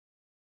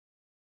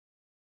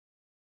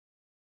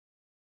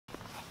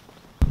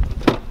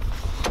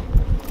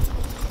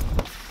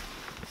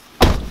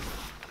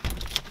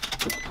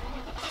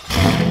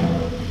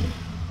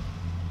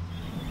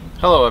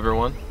Hello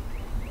everyone,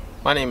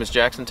 my name is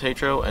Jackson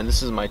Tetreault and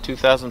this is my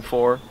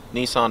 2004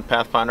 Nissan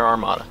Pathfinder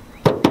Armada.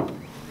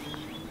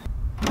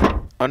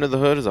 Under the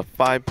hood is a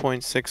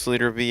 5.6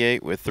 liter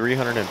V8 with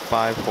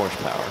 305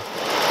 horsepower.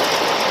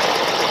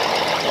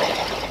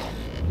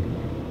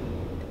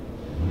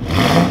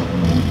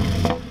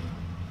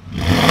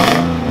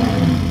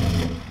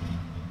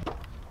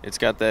 It's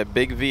got that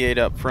big V8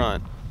 up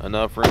front,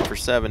 enough room for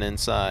 7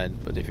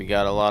 inside, but if you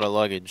got a lot of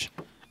luggage,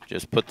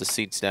 just put the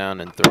seats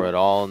down and throw it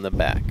all in the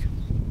back.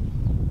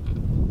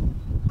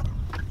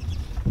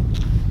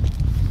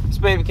 This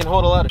baby can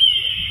hold a lot of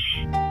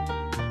shit.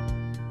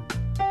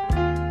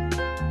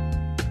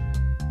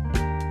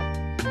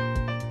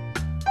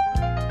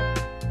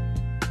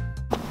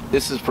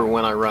 This is for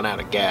when I run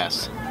out of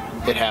gas.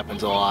 It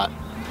happens a lot.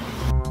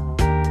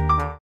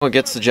 What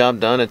gets the job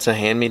done, it's a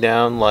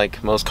hand-me-down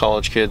like most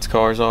college kids'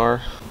 cars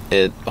are.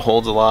 It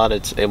holds a lot,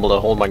 it's able to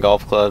hold my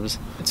golf clubs.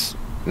 It's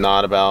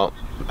not about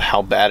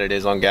how bad it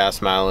is on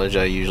gas mileage.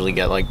 I usually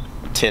get like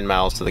 10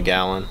 miles to the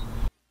gallon.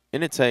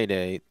 In its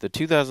heyday, the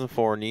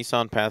 2004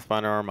 Nissan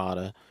Pathfinder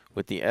Armada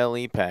with the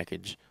LE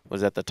package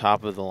was at the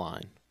top of the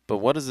line. But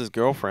what does his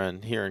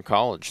girlfriend here in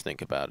college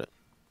think about it?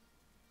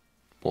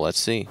 Well, let's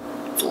see.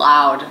 It's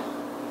loud.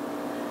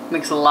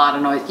 Makes a lot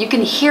of noise. You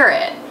can hear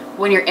it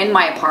when you're in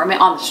my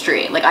apartment on the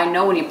street. Like, I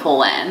know when you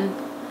pull in.